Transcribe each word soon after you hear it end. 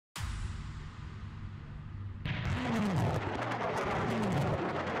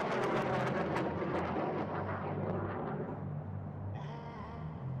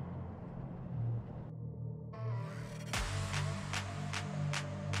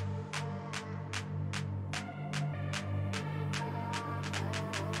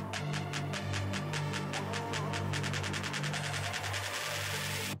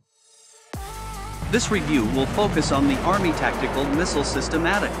This review will focus on the Army Tactical Missile System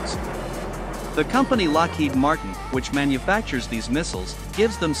ATACMS. The company Lockheed Martin, which manufactures these missiles,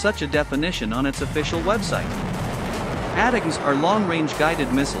 gives them such a definition on its official website. ATACMS are long-range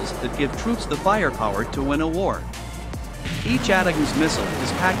guided missiles that give troops the firepower to win a war. Each ATACMS missile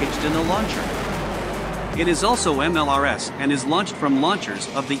is packaged in a launcher. It is also MLRS and is launched from launchers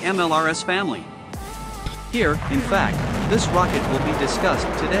of the MLRS family. Here, in fact, this rocket will be discussed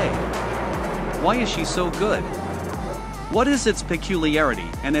today. Why is she so good? What is its peculiarity,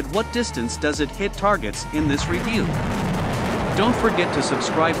 and at what distance does it hit targets in this review? Don't forget to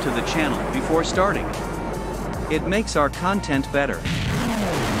subscribe to the channel before starting. It makes our content better.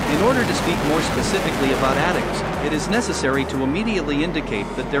 In order to speak more specifically about ATACMS, it is necessary to immediately indicate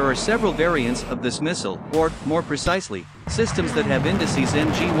that there are several variants of this missile, or, more precisely, systems that have indices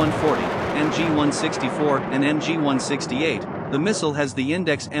MG-140, MG-164, and MG-168. The missile has the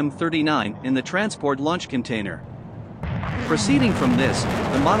index M39 in the transport launch container. Proceeding from this,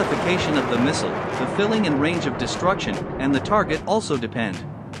 the modification of the missile, the filling and range of destruction, and the target also depend.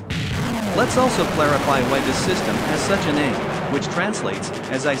 Let's also clarify why this system has such a name, which translates,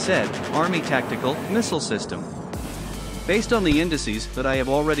 as I said, Army Tactical Missile System. Based on the indices that I have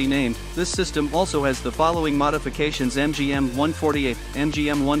already named, this system also has the following modifications: MGM-140 A,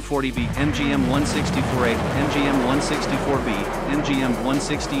 MGM-140B, MGM-164A, MGM-164B,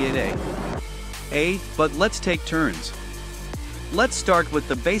 MGM-168A. But let's take turns. Let's start with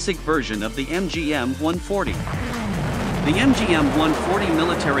the basic version of the MGM-140. The MGM-140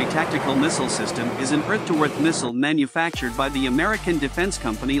 military tactical missile system is an earth-to-earth missile manufactured by the American defense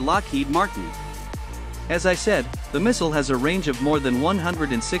company Lockheed Martin. As I said, the missile has a range of more than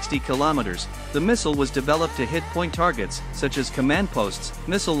 160 kilometers. The missile was developed to hit point targets, such as command posts,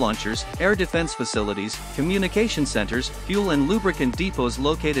 missile launchers, air defense facilities, communication centers, fuel and lubricant depots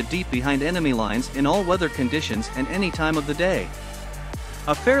located deep behind enemy lines in all weather conditions and any time of the day.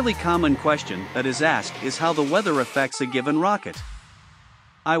 A fairly common question that is asked is how the weather affects a given rocket.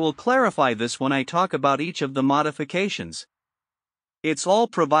 I will clarify this when I talk about each of the modifications. It's all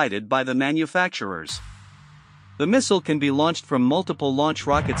provided by the manufacturers. The missile can be launched from multiple launch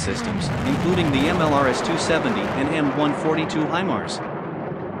rocket systems, including the MLRS-270 and M142 HIMARS.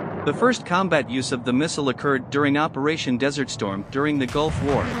 The first combat use of the missile occurred during Operation Desert Storm during the Gulf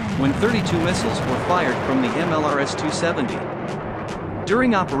War, when 32 missiles were fired from the MLRS-270.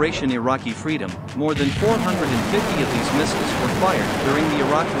 During Operation Iraqi Freedom, more than 450 of these missiles were fired during the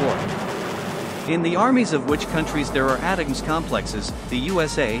Iraq War. In the armies of which countries there are ATACMS complexes: the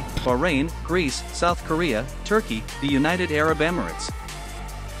USA, Bahrain, Greece, South Korea, Turkey, the United Arab Emirates.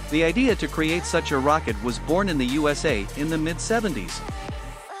 The idea to create such a rocket was born in the USA in the mid-70s.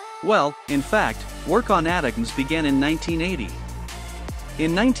 Well, in fact, work on ATACMS began in 1980.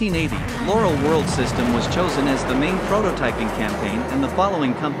 In 1980, Laurel World System was chosen as the main prototyping campaign, and the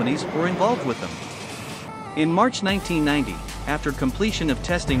following companies were involved with them. In March 1990, after completion of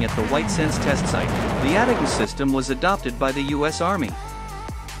testing at the White Sands test site, the ATACMS system was adopted by the US Army.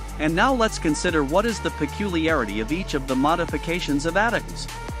 And now let's consider what is the peculiarity of each of the modifications of ATACMS.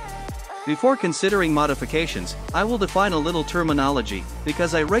 Before considering modifications, I will define a little terminology,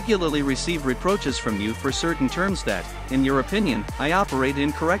 because I regularly receive reproaches from you for certain terms that, in your opinion, I operate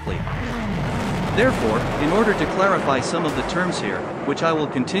incorrectly. Therefore, in order to clarify some of the terms here, which I will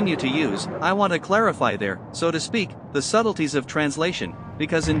continue to use, I want to clarify there, so to speak, the subtleties of translation,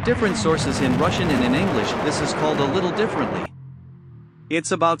 because in different sources in Russian and in English this is called a little differently.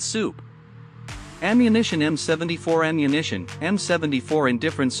 It's about soup. Ammunition. M74 ammunition, M74 in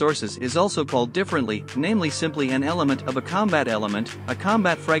different sources is also called differently, namely simply an element of a combat element, a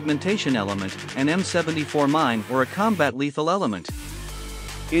combat fragmentation element, an M74 mine or a combat lethal element.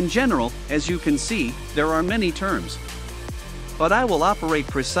 In general, as you can see, there are many terms. But I will operate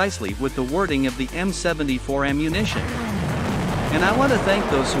precisely with the wording of the M74 ammunition. And I want to thank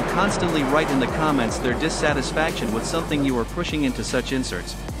those who constantly write in the comments their dissatisfaction with something you are pushing into such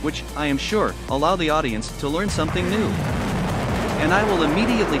inserts, which, I am sure, allow the audience to learn something new. And I will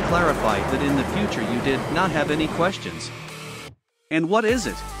immediately clarify that in the future you did not have any questions. And what is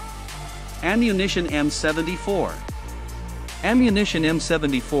it? Ammunition M74. Ammunition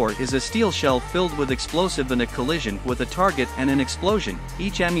M74 is a steel shell filled with explosive in a collision with a target and an explosion.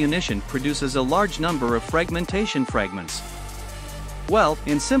 Each ammunition produces a large number of fragmentation fragments. Well,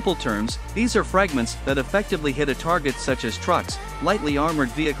 in simple terms, these are fragments that effectively hit a target such as trucks, lightly armored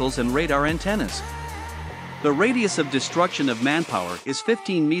vehicles and radar antennas. The radius of destruction of manpower is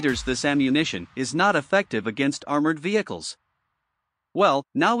 15 meters. This ammunition is not effective against armored vehicles. Well,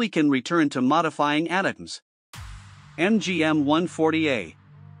 now we can return to modifying ATACMS. MGM-140A.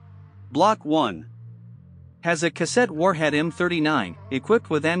 Block 1. Has a cassette warhead M39, equipped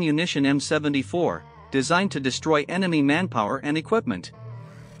with ammunition M74, designed to destroy enemy manpower and equipment.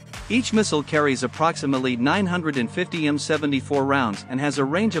 Each missile carries approximately 950 M74 rounds and has a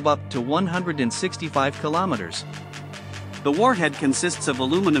range of up to 165 kilometers. The warhead consists of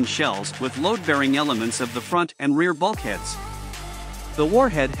aluminum shells with load-bearing elements of the front and rear bulkheads. The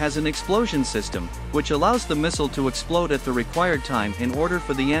warhead has an explosion system, which allows the missile to explode at the required time in order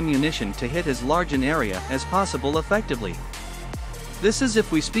for the ammunition to hit as large an area as possible effectively. This is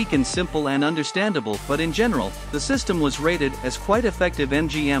if we speak in simple and understandable, but in general, the system was rated as quite effective.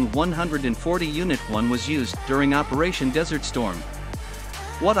 MGM-140 Unit 1 was used during Operation Desert Storm.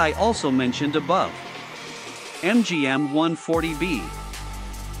 What I also mentioned above. MGM-140B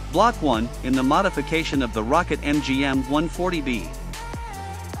Block 1, in the modification of the rocket MGM-140B.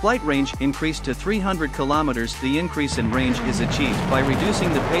 Flight range increased to 300 kilometers. The increase in range is achieved by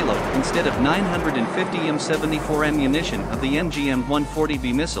reducing the payload. Instead of 950 M74 ammunition of the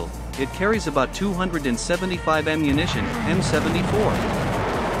MGM-140B missile, it carries about 275 ammunition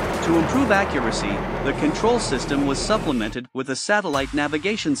M74. To improve accuracy, the control system was supplemented with a satellite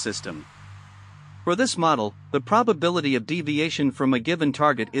navigation system. For this model, the probability of deviation from a given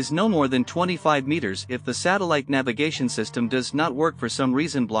target is no more than 25 meters if the satellite navigation system does not work for some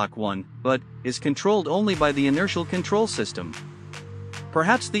reason. Block 1, but, is controlled only by the inertial control system.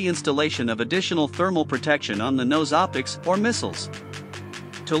 Perhaps the installation of additional thermal protection on the nose optics or missiles.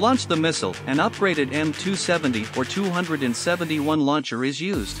 To launch the missile, an upgraded M270 or 271 launcher is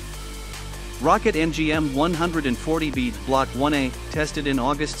used. Rocket MGM-140B Block 1A, tested in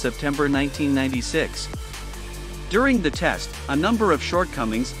August-September 1996. During the test, a number of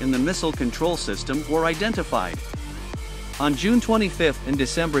shortcomings in the missile control system were identified. On June 25 and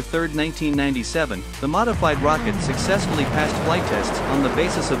December 3, 1997, the modified rocket successfully passed flight tests on the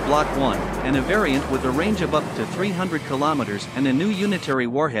basis of Block 1, and a variant with a range of up to 300 kilometers and a new unitary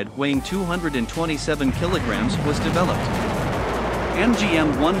warhead weighing 227 kilograms was developed.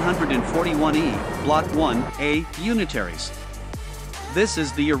 MGM-141E, Block 1A, Unitaries. This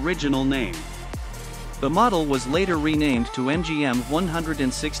is the original name. The model was later renamed to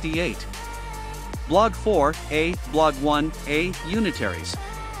MGM-168. Block 4A, Block 1A, Unitaries.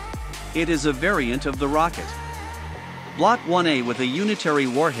 It is a variant of the rocket. Block 1A with a unitary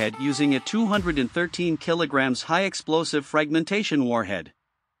warhead using a 213 kilograms high-explosive fragmentation warhead.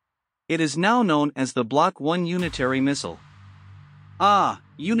 It is now known as the Block 1 unitary missile.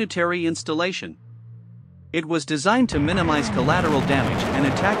 Unitary installation. It was designed to minimize collateral damage and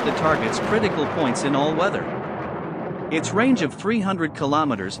attack the target's critical points in all weather. Its range of 300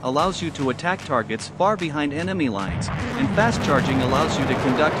 kilometers allows you to attack targets far behind enemy lines, and fast charging allows you to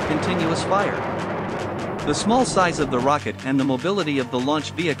conduct continuous fire. The small size of the rocket and the mobility of the launch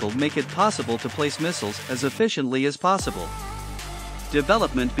vehicle make it possible to place missiles as efficiently as possible.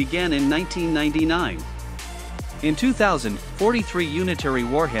 Development began in 1999. In 2000, 43 unitary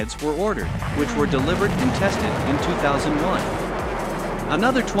warheads were ordered, which were delivered and tested in 2001.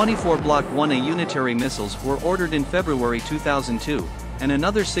 Another 24 Block 1A unitary missiles were ordered in February 2002, and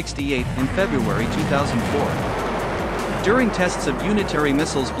another 68 in February 2004. During tests of unitary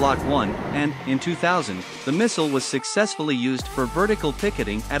missiles Block 1, and, in 2000, the missile was successfully used for vertical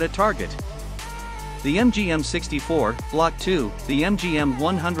picketing at a target. The MGM-64, Block 2, the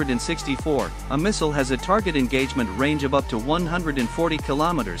MGM-164, a missile has a target engagement range of up to 140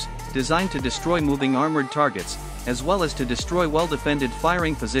 kilometers, designed to destroy moving armored targets, as well as to destroy well-defended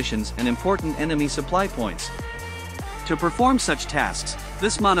firing positions and important enemy supply points. To perform such tasks,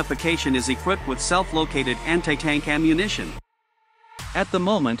 this modification is equipped with self-located anti-tank ammunition. At the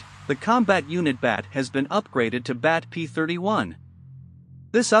moment, the combat unit BAT has been upgraded to BAT P31.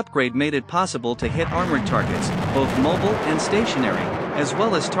 This upgrade made it possible to hit armored targets, both mobile and stationary, as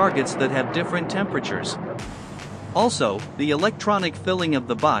well as targets that have different temperatures. Also, the electronic filling of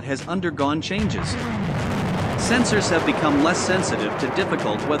the BAT has undergone changes. Sensors have become less sensitive to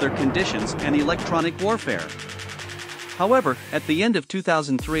difficult weather conditions and electronic warfare. However, at the end of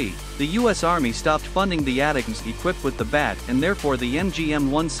 2003, the U.S. Army stopped funding the ATACMS equipped with the BAT, and therefore the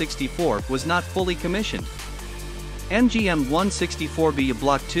MGM-164 was not fully commissioned. MGM-164B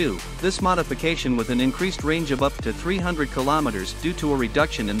Block 2, this modification with an increased range of up to 300 kilometers due to a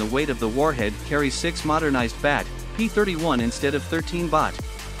reduction in the weight of the warhead carries 6 modernized BAT, P31 instead of 13 BAT.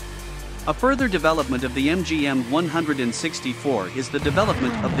 A further development of the MGM-164 is the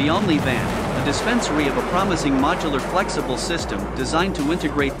development of the Omni-Van, a dispensary of a promising modular flexible system designed to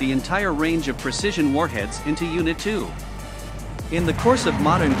integrate the entire range of precision warheads into Unit 2. In the course of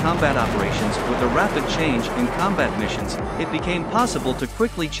modern combat operations with a rapid change in combat missions, it became possible to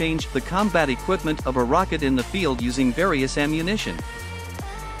quickly change the combat equipment of a rocket in the field using various ammunition.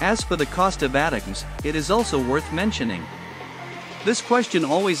 As for the cost of ATACMS, it is also worth mentioning. This question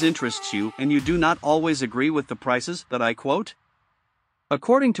always interests you, and you do not always agree with the prices that I quote?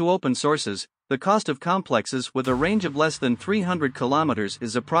 According to open sources, the cost of complexes with a range of less than 300 kilometers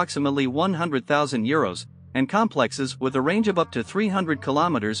is approximately 100,000 euros, and complexes with a range of up to 300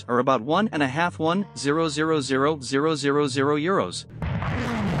 kilometers are about 1,500,000 euros.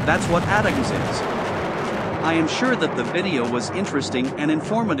 That's what ATACMS is. I am sure that the video was interesting and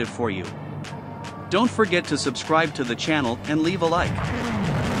informative for you. Don't forget to subscribe to the channel and leave a like.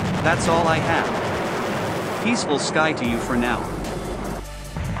 That's all I have. Peaceful sky to you for now.